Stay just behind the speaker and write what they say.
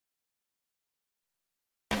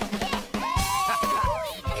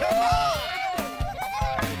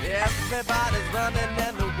Everybody's running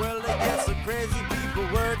and the world it gets so crazy. People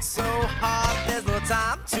work so hard, there's no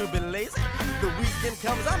time to be lazy. The weekend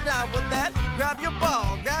comes, I'm down with that. Grab your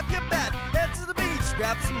ball, grab your bat, head to the beach,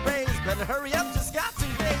 grab some rays. Better hurry up, just got 2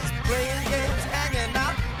 days. Playing games, hanging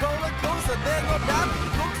out, roller coaster, there's no doubt.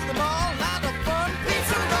 Go to the mall, lot of fun,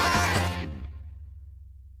 pizza run.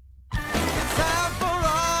 It's time for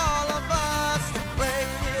all of us to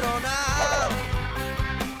break it on out.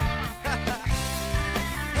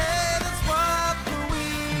 Hey, that's what the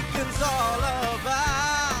weekend's all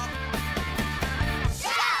about.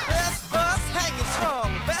 Best bus hanging strong,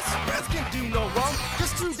 best friends can do no wrong.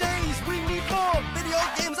 Just 2 days, we need more. Video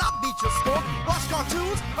games, I'll beat your score. Watch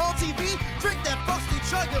cartoons on TV, drink that frosty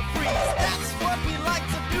sugar freeze. That's what we like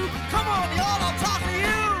to do. Come on, y'all, I'll talk to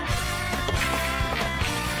you.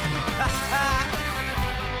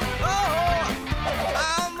 Oh,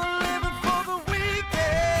 I'm living for the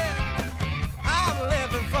weekend. I'm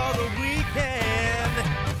living for the weekend.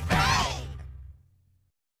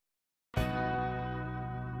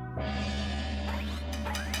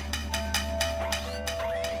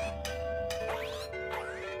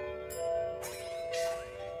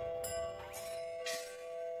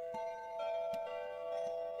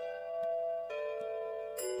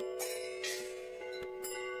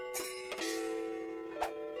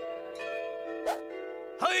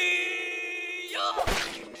 Hey!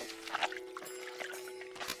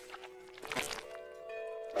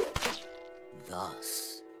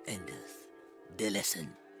 Thus endeth the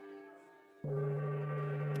lesson.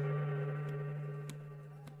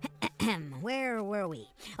 Where were we?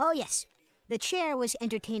 Oh, yes. The chair was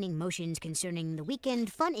entertaining motions concerning the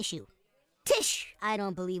weekend fun issue. Tish, I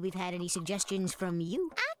don't believe we've had any suggestions from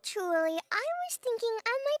you. Actually, I was thinking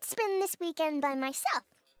I might spend this weekend by myself.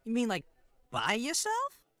 You mean like by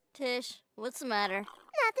yourself? Tish, what's the matter?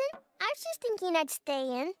 Nothing. I was just thinking I'd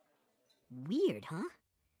stay in. Weird, huh?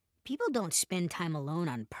 People don't spend time alone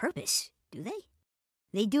on purpose, do they?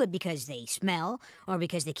 They do it because they smell, or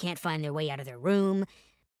because they can't find their way out of their room,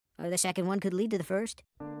 or the second one could lead to the first.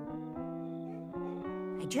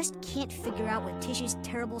 I just can't figure out what Tish's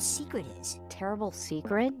terrible secret is. Terrible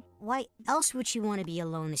secret? Why else would she want to be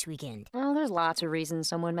alone this weekend? Well, there's lots of reasons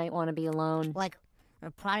someone might want to be alone. Like,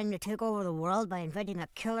 they're plotting to take over the world by inventing a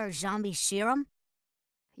killer zombie serum?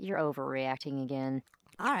 You're overreacting again.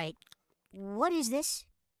 All right, what is this?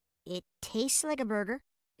 It tastes like a burger.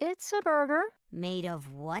 It's a burger. Made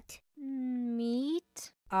of what?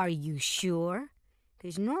 Meat. Are you sure?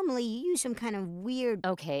 Because normally you use some kind of weird...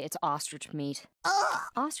 Okay, it's ostrich meat. Ugh!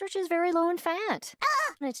 Ostrich is very low in fat.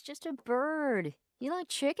 And it's just a bird. You like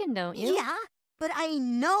chicken, don't you? Yeah, but I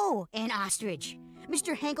know an ostrich.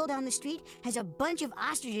 Mr. Henkel down the street has a bunch of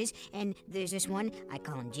ostriches, and there's this one, I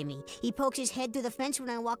call him Jimmy. He pokes his head through the fence when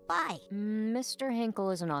I walk by. Mr.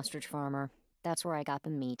 Henkel is an ostrich farmer. That's where I got the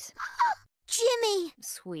meat. Jimmy!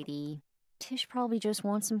 Sweetie, Tish probably just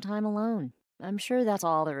wants some time alone. I'm sure that's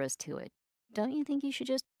all there is to it. Don't you think you should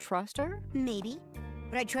just trust her? Maybe.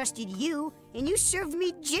 But I trusted you, and you served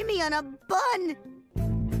me Jimmy on a bun!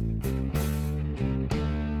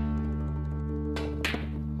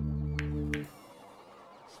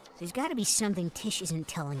 There's gotta be something Tish isn't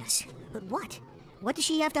telling us. But what? What does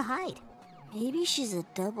she have to hide? Maybe she's a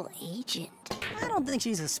double agent. I don't think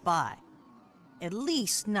she's a spy. At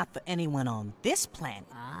least not for anyone on this planet.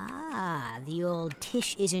 Ah, the old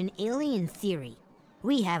Tish is an alien theory.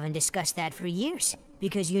 We haven't discussed that for years,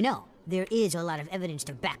 because you know, there is a lot of evidence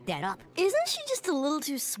to back that up. Isn't she just a little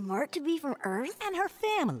too smart to be from Earth? And her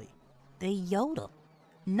family. They yodel.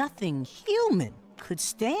 Nothing human could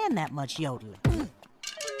stand that much yodeling.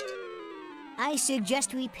 I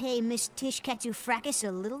suggest we pay Miss Tish Katsufrakis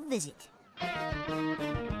a little visit.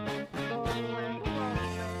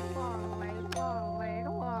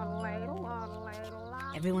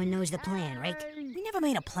 Everyone knows the plan, right? We never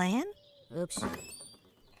made a plan. Oops.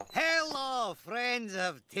 Hello, friends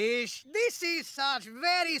of Tish. This is such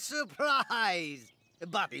very surprise.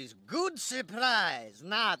 But it's good surprise,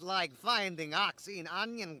 not like finding ox in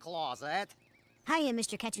onion closet. Hiya,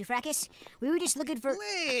 Mr. Katsufrakis. We were just looking for...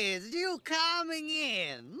 Please, you coming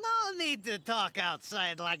in. No need to talk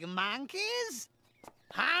outside like monkeys.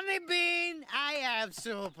 Honeybean, I have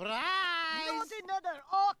surprise. Not another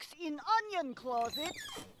ox in onion closet.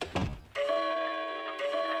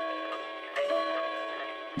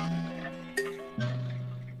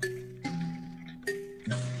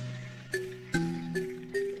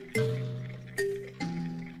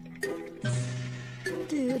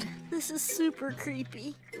 Dude, this is super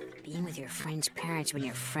creepy. Being with your friend's parents when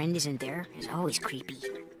your friend isn't there is always creepy.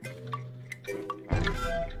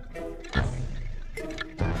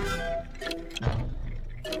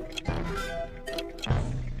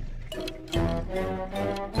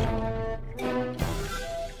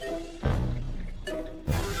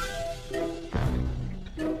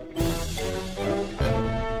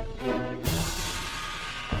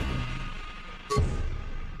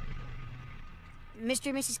 Mr.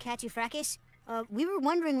 and Mrs. Katsufrakis? We were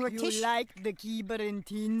wondering where Tish... You like the Keeper and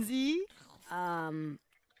Tinsy?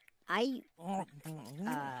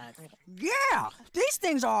 Yeah! These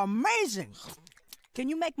things are amazing! Can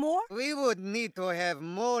you make more? We would need to have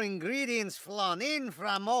more ingredients flown in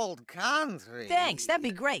from old country. Thanks, that'd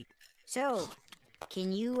be great. So,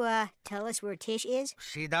 can you, tell us where Tish is?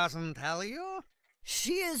 She doesn't tell you?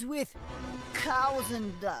 She is with Cows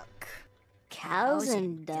and Duck. Cows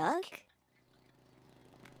and duck?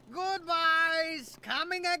 Goodbyes!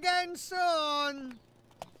 Coming again soon!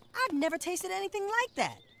 I've never tasted anything like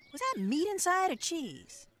that. Was that meat inside or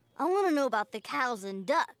cheese? I want to know about the cows and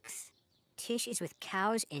ducks. Tish is with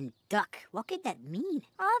Cows and Duck. What could that mean?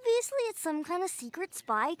 Obviously, it's some kind of secret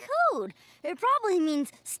spy code. It probably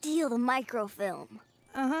means steal the microfilm.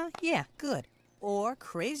 Uh-huh, yeah, good. Or,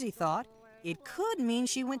 crazy thought, it could mean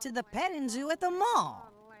she went to the petting zoo at the mall.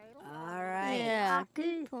 All right. Yeah,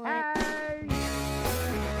 good point.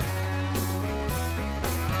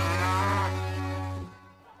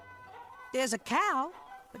 There's a cow,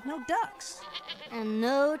 but no ducks. And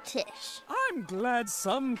no Tish. I'm glad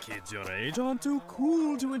some kids your age aren't too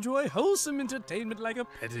cool to enjoy wholesome entertainment like a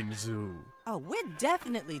petting zoo. Oh, we're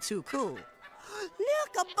definitely too cool.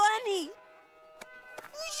 Look, a bunny!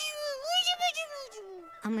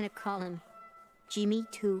 I'm gonna call him Jimmy,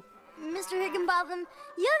 too. Mr. Higginbotham,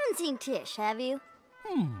 you haven't seen Tish, have you?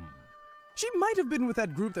 She might have been with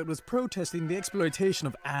that group that was protesting the exploitation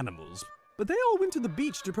of animals, but they all went to the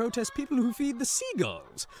beach to protest people who feed the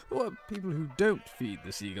seagulls. Or people who don't feed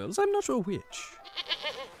the seagulls. I'm not sure which.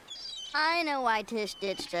 I know why Tish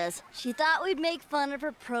ditched us. She thought we'd make fun of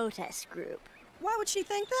her protest group. Why would she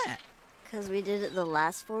think that? 'Cause we did it the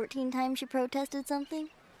last 14 times she protested something?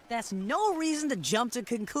 That's no reason to jump to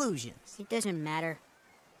conclusions. It doesn't matter.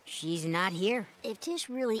 She's not here. If Tish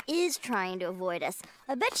really is trying to avoid us,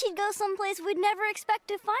 I bet she'd go someplace we'd never expect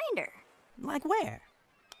to find her. Like where?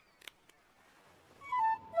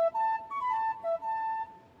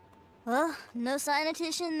 Well, no sign of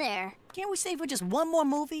Tish in there. Can't we stay for just one more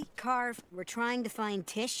movie? Carve, we're trying to find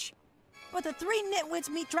Tish. But the three nitwits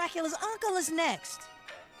meet Dracula's uncle is next.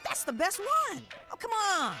 That's the best one. Oh, come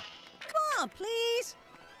on. Come on, please.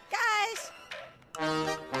 Guys.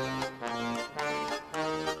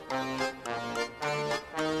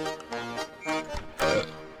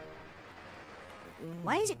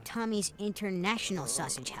 Why is it Tommy's International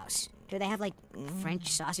Sausage House? Do they have, like, French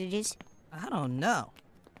sausages? I don't know,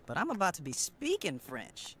 but I'm about to be speaking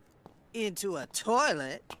French. Into a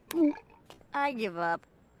toilet. I give up.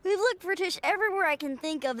 We've looked for Tish everywhere I can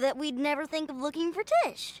think of that we'd never think of looking for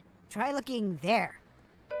Tish. Try looking there.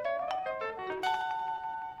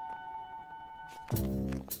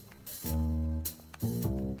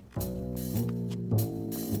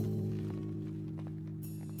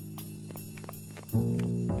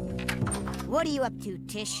 What are you up to,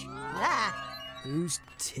 Tish? Ah! Who's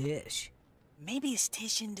Tish? Maybe it's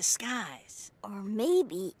Tish in disguise. Or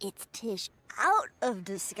maybe it's Tish out of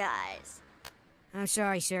disguise. I'm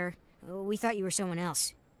sorry, sir. We thought you were someone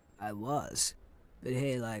else. I was. But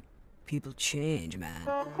hey, like, people change, man.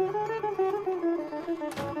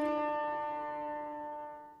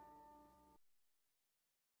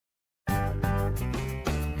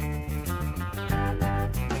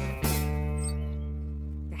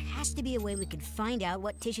 There has to be a way we can find out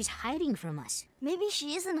what Tish is hiding from us. Maybe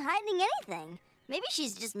she isn't hiding anything. Maybe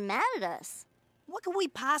she's just mad at us. What could we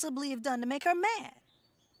possibly have done to make her mad?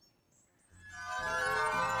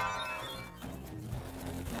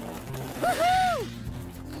 Woohoo!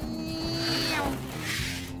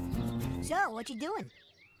 So, what you doing?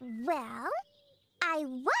 Well, I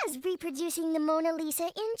was reproducing the Mona Lisa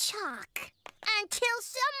in chalk. Until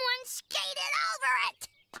someone skated over it!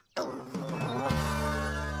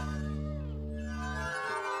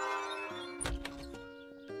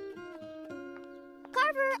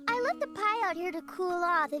 Carver, I left the pie out here to cool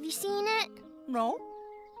off. Have you seen it? No.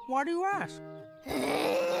 Why do you ask?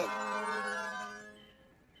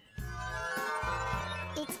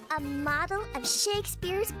 It's a model of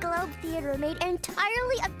Shakespeare's Globe Theatre made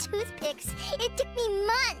entirely of toothpicks. It took me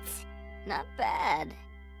months. Not bad.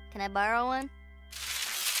 Can I borrow one?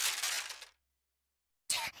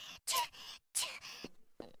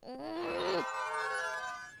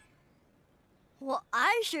 Well,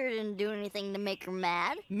 I sure didn't do anything to make her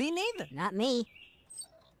mad. Me neither. Not me.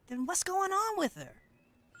 Then what's going on with her?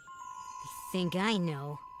 I think I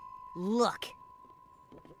know. Look.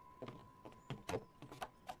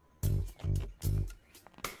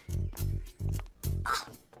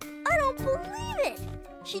 I don't believe it!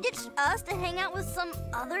 She ditched us to hang out with some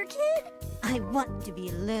other kid? I want to be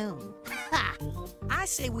alone. I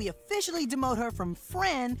say we officially demote her from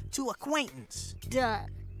friend to acquaintance. Done.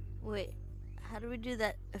 Wait, how do we do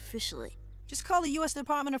that officially? Just call the U.S.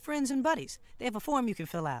 Department of Friends and Buddies. They have a form you can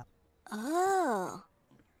fill out. Oh.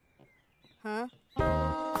 Huh?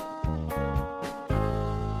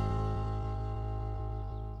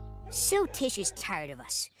 So Tish is tired of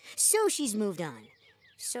us. So she's moved on.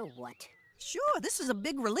 So what? Sure, this is a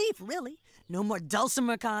big relief, really. No more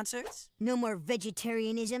dulcimer concerts. No more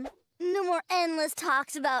vegetarianism. No more endless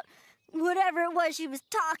talks about whatever it was she was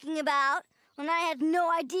talking about when I had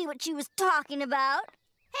no idea what she was talking about.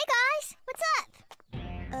 Hey guys, what's up?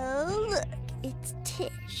 Oh, look, it's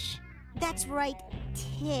Tish. That's right,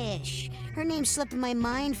 Tish. Her name slipped my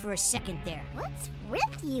mind for a second there. What's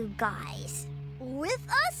with you guys? With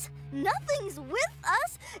us? Nothing's with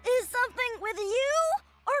us. Is something with you?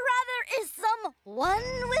 Or rather, is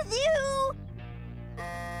someone with you?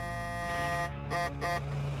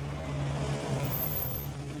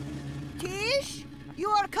 Tish, you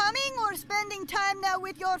are coming or spending time now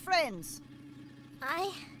with your friends?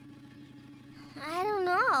 I don't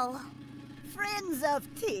know. Friends of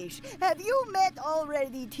Tish, have you met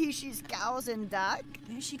already Tish's cows and duck?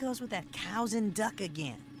 There she goes with that cows and duck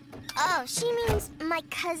again. Oh, she means my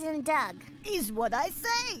cousin Doug. Is what I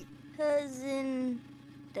say. Cousin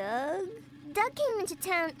Doug? Doug came into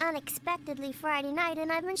town unexpectedly Friday night,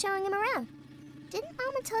 and I've been showing him around. Didn't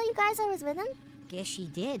Mama tell you guys I was with him? Guess she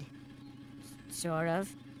did. Sort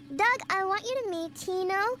of. Doug, I want you to meet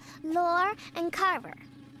Tino, Lore, and Carver.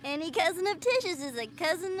 Any cousin of Tish's is a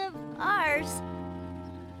cousin of ours.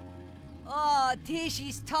 Oh, Tish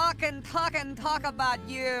is talk about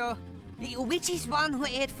you. Which is one who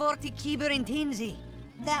ate 40 kiber in Tinsy?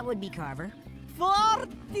 That would be Carver.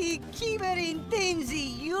 40 kiber in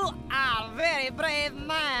Tinsy! You are a very brave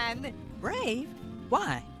man. Brave?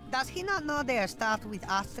 Why? Does he not know they start with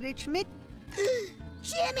ostrich meat?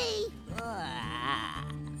 Jimmy!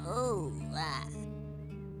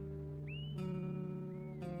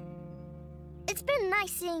 It's been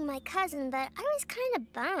nice seeing my cousin, but I was kind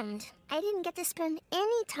of bummed. I didn't get to spend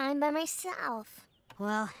any time by myself.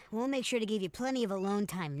 Well, we'll make sure to give you plenty of alone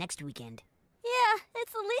time next weekend. Yeah,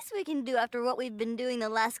 it's the least we can do after what we've been doing the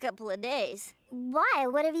last couple of days. Why?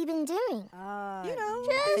 What have you been doing? You know,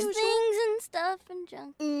 Just things and stuff and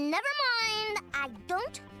junk. Never mind. I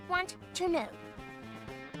don't want to know.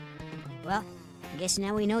 Well, I guess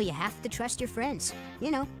now we know you have to trust your friends.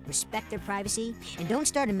 You know, respect their privacy, and don't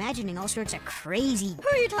start imagining all sorts of crazy... Who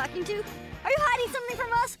are you talking to? Are you hiding something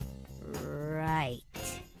from us? Right.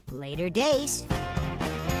 Later days.